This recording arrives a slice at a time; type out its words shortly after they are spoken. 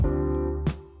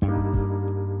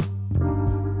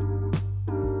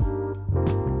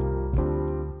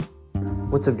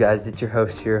What's up, guys? It's your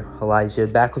host here, Elijah,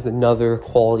 back with another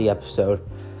quality episode.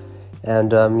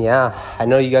 And I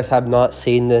know you guys have not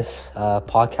seen this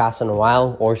podcast in a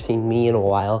while or seen me in a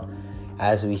while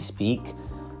as we speak,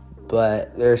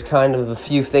 but there's kind of a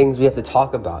few things we have to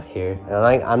talk about here. And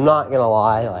I'm not gonna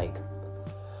lie,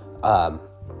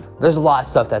 there's a lot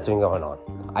of stuff that's been going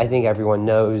on. I think everyone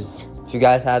knows. If you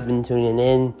guys have been tuning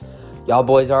in, y'all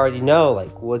boys already know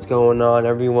what's going on.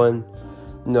 Everyone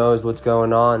knows what's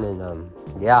going on, and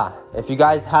if you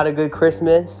guys had a good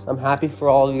Christmas, I'm happy for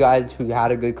all of you guys who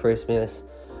had a good Christmas,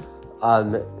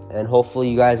 and hopefully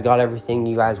you guys got everything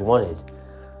you guys wanted.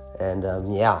 And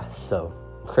so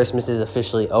Christmas is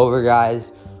officially over,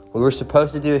 guys. We were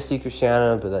supposed to do a Secret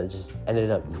Santa, but that just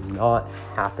ended up not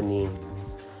happening.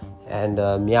 And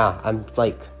I'm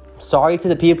sorry to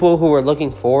the people who were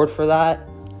looking forward for that,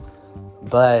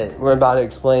 but we're about to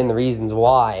explain the reasons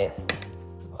why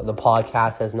the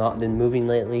podcast has not been moving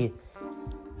lately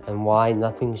and why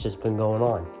nothing's just been going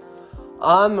on.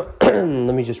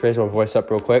 Let me just raise my voice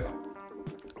up real quick.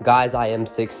 Guys, I am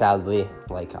sick, sadly.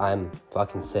 I'm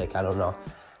fucking sick. I don't know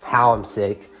how I'm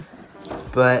sick,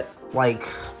 but I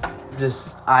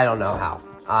don't know how.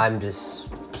 I'm just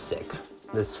sick.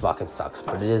 This fucking sucks,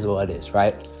 but it is what it is,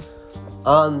 right?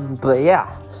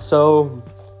 So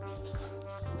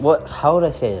how would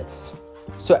I say this?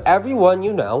 So everyone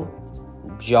you know,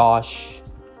 Josh,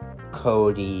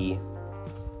 Cody,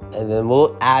 and then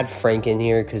we'll add Frank in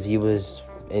here because he was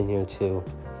in here too.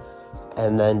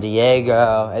 And then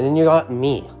Diego, and then you got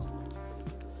me.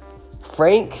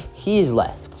 Frank, he's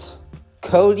left.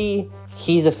 Cody,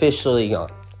 he's officially gone.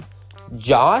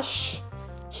 Josh,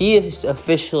 he is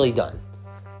officially done.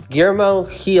 Guillermo,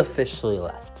 he officially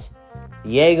left.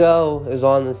 Diego is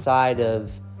on the side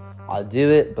of, I'll do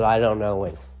it, but I don't know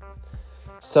when.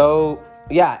 So,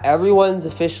 everyone's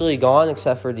officially gone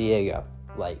except for Diego.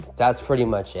 That's pretty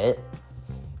much it.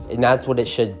 And that's what it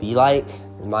should be like,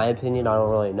 in my opinion. I don't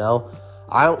really know.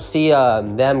 I don't see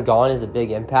them gone as a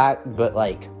big impact, but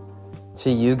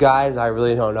to you guys, I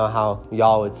really don't know how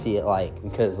y'all would see it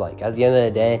because at the end of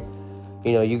the day,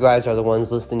 you guys are the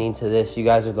ones listening to this. You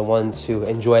guys are the ones who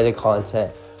enjoy the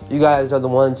content. You guys are the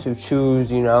ones who choose,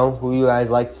 who you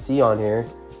guys like to see on here.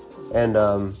 And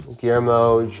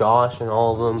Guillermo, Josh, and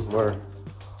all of them were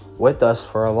with us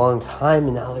for a long time,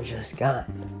 and now they're just gone.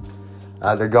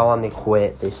 They're gone, they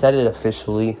quit. They said it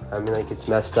officially. I mean, it's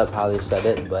messed up how they said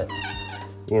it, but,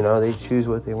 they choose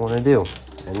what they want to do,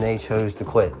 and they chose to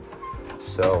quit.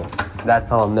 So,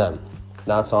 that's on them.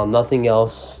 That's on nothing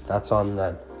else. That's on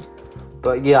them.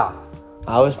 But,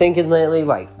 I was thinking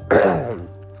lately,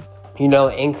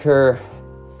 Anchor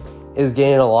is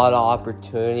getting a lot of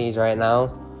opportunities right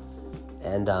now.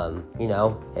 And,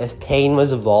 if Pain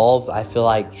was evolved, I feel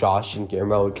like Josh and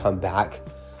Guillermo would come back.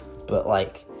 But,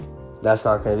 that's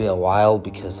not going to be a while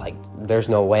because, there's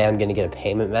no way I'm going to get a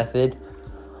payment method.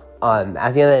 At the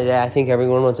end of the day, I think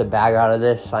everyone wants a bag out of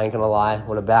this. I ain't going to lie.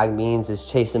 What a bag means is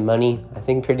chasing money. I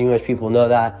think pretty much people know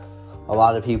that. A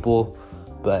lot of people.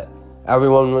 But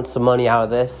everyone wants some money out of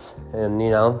this. And,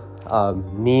 me,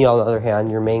 on the other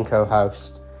hand, your main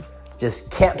co-host,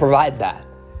 just can't provide that.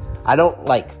 I don't,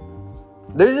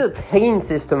 there's a paying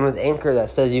system with Anchor that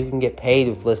says you can get paid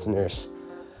with listeners.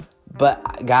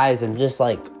 But, guys, I'm just,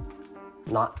 I'm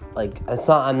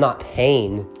not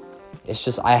paying. It's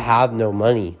just I have no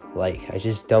money. I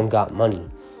just don't got money.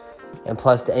 And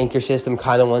plus, the Anchor system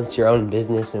kind of wants your own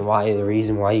business and the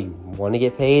reason why you want to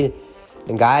get paid.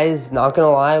 And, guys, not going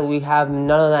to lie, we have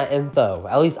none of that info.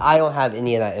 At least I don't have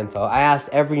any of that info. I asked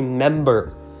every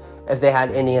member if they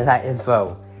had any of that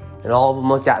info. And all of them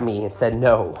looked at me and said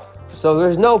no. So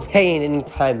there's no pain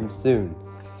anytime soon.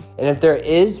 And if there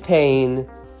is pain,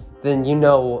 then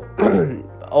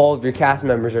all of your cast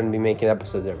members are going to be making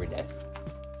episodes every day.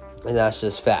 And that's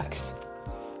just facts.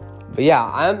 But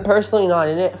I'm personally not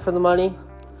in it for the money.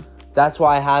 That's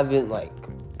why I haven't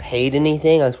paid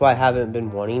anything. That's why I haven't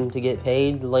been wanting to get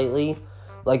paid lately.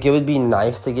 It would be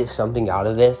nice to get something out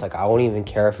of this. I wouldn't even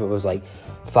care if it was $5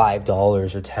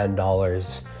 or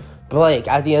 $10. But,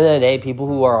 at the end of the day, people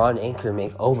who are on Anchor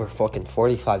make over fucking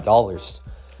 $45.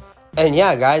 And,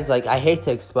 guys, I hate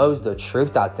to expose the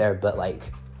truth out there, but,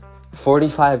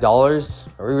 $45?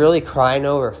 Are we really crying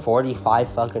over $45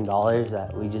 fucking dollars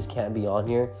that we just can't be on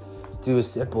here? Do a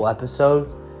simple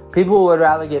episode? People would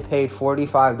rather get paid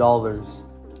 $45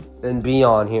 than be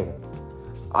on here.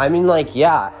 I mean,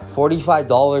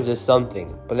 $45 is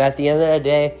something. But at the end of the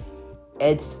day,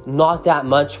 it's not that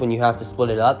much when you have to split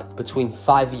it up between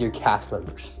 5 of your cast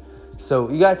members.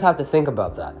 So you guys have to think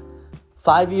about that.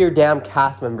 5 of your damn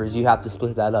cast members, you have to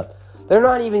split that up. They're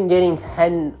not even getting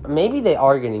maybe they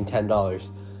are getting $10.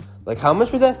 Like, how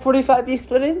much would that 45 be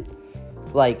split in?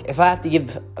 Like, if I have to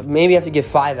give, maybe I have to give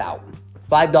 5 out.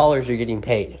 $5 you're getting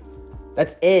paid.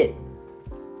 That's it.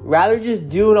 Rather just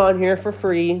do it on here for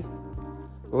free.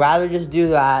 Rather just do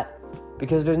that.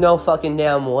 Because there's no fucking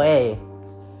damn way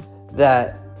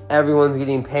that everyone's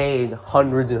getting paid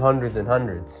hundreds and hundreds and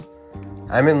hundreds.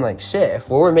 I mean, like, shit, if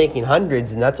we were making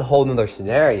hundreds, then that's a whole nother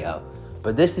scenario.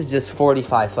 But this is just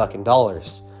 $45 fucking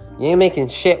dollars. You ain't making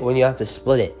shit when you have to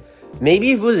split it.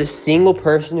 Maybe if it was a single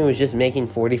person who was just making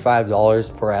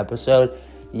 $45 per episode,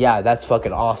 yeah, that's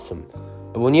fucking awesome.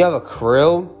 But when you have a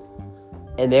crew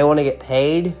and they want to get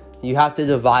paid, you have to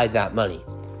divide that money.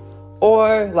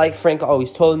 Or, like Frank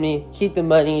always told me, keep the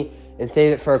money and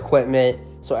save it for equipment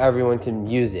so everyone can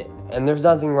use it. And there's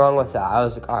nothing wrong with that. I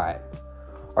was like, alright.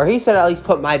 Or he said at least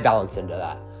put my balance into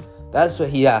that. That's what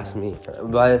he asked me.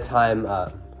 By the time,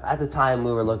 at the time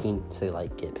we were looking to,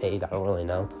 like, get paid. I don't really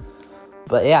know.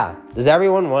 But yeah, does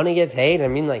everyone want to get paid? I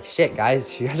mean, like, shit,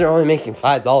 guys. You guys are only making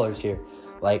 $5 here.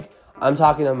 Like, I'm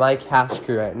talking to my cast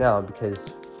crew right now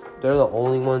because they're the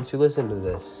only ones who listen to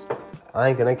this. I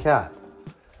ain't gonna cap.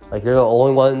 Like, they're the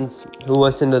only ones who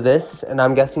listen to this, and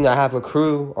I'm guessing I have a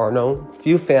crew, or no,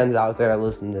 few fans out there that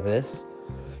listen to this.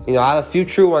 You know, I have a few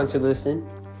true ones who listen.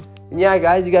 And yeah,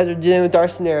 guys, you guys are dealing with our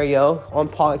scenario on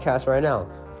podcast right now.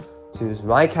 So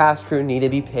my cast crew need to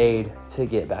be paid to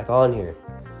get back on here.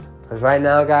 Because right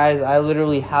now, guys, I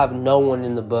literally have no one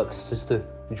in the books just to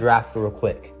draft real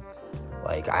quick.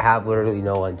 Like, I have literally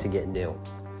no one to get new.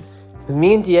 If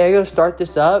me and Diego start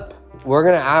this up, we're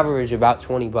gonna average about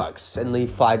 $20 and leave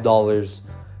 $5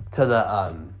 to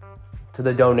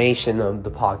the donation of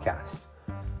the podcast.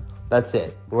 That's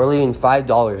it. We're leaving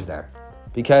 $5 there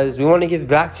because we want to give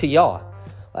back to y'all.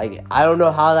 Like, I don't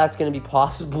know how that's gonna be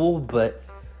possible, but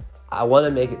I want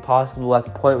to make it possible at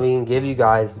the point we can give you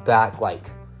guys back, like,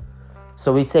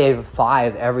 so we save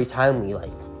 5 every time we,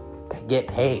 like, get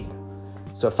paid.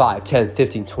 So 5, 10,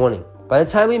 15, 20. By the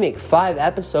time we make 5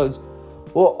 episodes,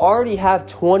 we'll already have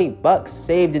 $20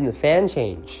 saved in the fan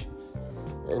change.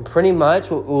 And pretty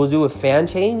much what we'll do with fan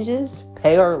changes,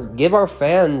 give our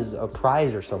fans a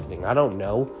prize or something. I don't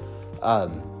know.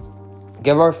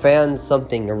 Give our fans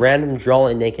something, a random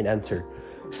drawing they can enter.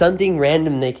 Something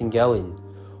random they can go in.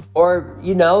 Or,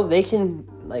 you know, they can,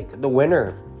 like, the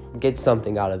winner gets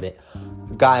something out of it.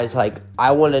 Guys, like,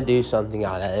 I want to do something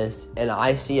out of this, and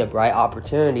I see a bright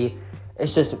opportunity.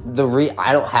 It's just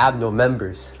I don't have no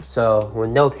members. So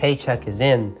when no paycheck is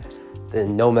in,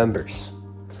 then no members.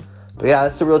 But yeah,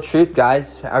 that's the real truth,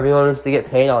 guys. Everyone wants to get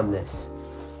paid on this.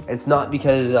 It's not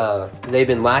because they've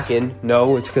been lacking.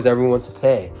 No, it's because everyone wants to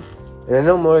pay. And I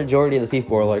know majority of the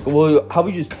people are like, well, how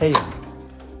would you just pay them?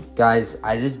 Guys,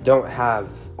 I just don't have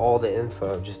all the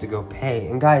info just to go pay.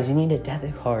 And guys, you need a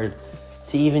debit card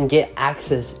to even get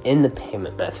access in the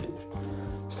payment method.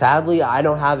 Sadly, I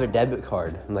don't have a debit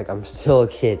card. I'm still a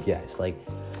kid, guys. Like,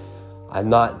 I'm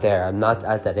not there. I'm not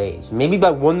at that age. Maybe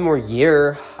by 1 more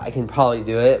year, I can probably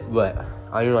do it. But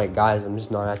I'm like, guys, I'm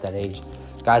just not at that age.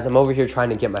 Guys, I'm over here trying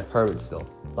to get my permit still.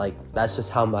 Like, that's just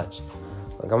how much.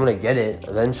 Like, I'm gonna get it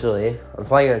eventually. I'm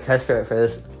probably gonna test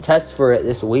for it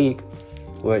this week.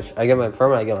 Which I get my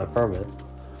permit.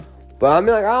 But I mean,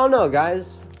 like, I don't know,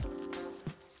 guys.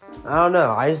 I don't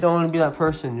know. I just don't want to be that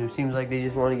person who seems like they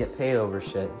just want to get paid over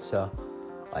shit. So,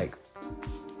 like,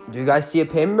 do you guys see a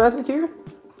payment method here?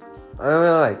 I don't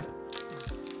know, like,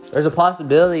 there's a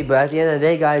possibility, but at the end of the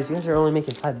day, guys, you guys are only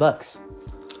making $5.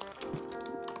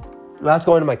 That's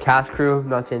going to my cast crew. I'm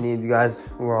not saying any of you guys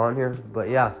who are on here, but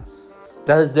yeah.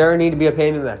 Does there need to be a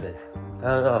payment method? I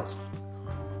don't know.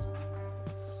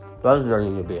 Does there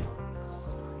need to be?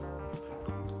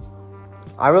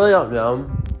 I really don't know.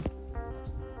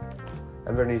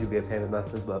 And there needs to be a payment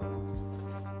method, but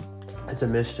it's a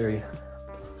mystery.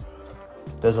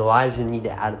 Does Elijah need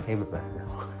to add a payment method?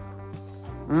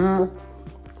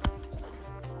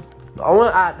 I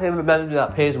want to add a payment method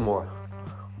that pays more.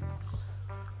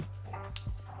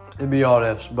 To be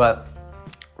honest, but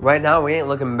right now we ain't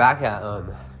looking back at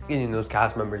getting those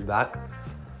cast members back.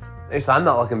 At least I'm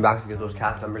not looking back to get those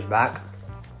cast members back.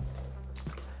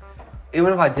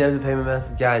 Even if I did the payment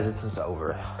method, guys, it's just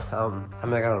over. I'm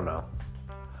like, I don't know.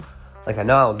 Like, I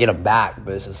know I'll get them back,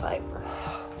 but it's just like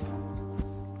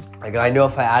I know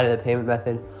if I added a payment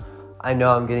method, I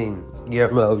know I'm getting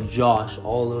Guillermo, Josh,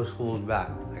 all those fools back.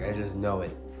 Like, I just know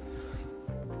it.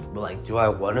 But, like, do I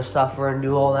want to suffer and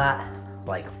do all that?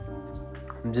 Like,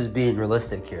 I'm just being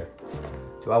realistic here.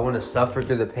 Do I want to suffer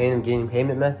through the pain of getting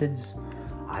payment methods?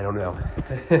 I don't know.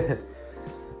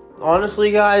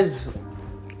 Honestly, guys,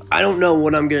 I don't know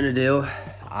what I'm going to do.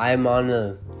 I'm on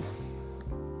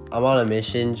a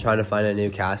mission trying to find a new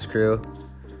cast crew.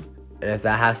 And if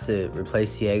that has to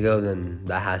replace Diego, then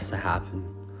that has to happen.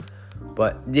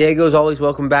 But Diego's always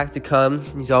welcome back to come.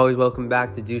 He's always welcome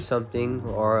back to do something.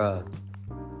 To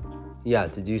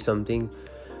do something.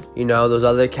 You know, those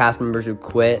other cast members who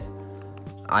quit,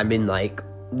 I mean, like,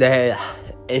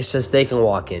 it's just they can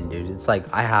walk in, dude. It's like,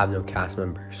 I have no cast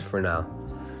members for now.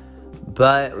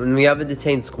 But when we have a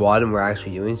detained squad and we're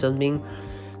actually doing something,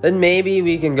 then maybe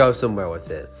we can go somewhere with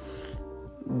it.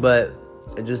 But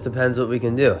it just depends what we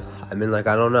can do. I mean, like,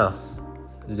 I don't know.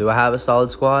 Do I have a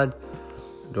solid squad?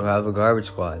 Do I have a garbage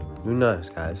squad? Who knows,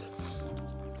 guys?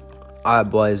 Alright,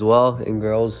 boys, well, and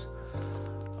girls,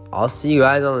 I'll see you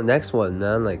guys on the next one,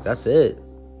 man. Like, that's it.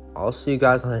 I'll see you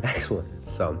guys on the next one.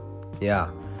 So, yeah.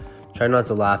 Try not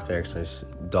to laugh there, because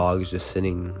my dog's just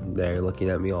sitting there looking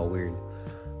at me all weird.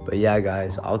 But yeah,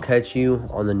 guys, I'll catch you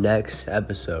on the next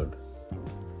episode.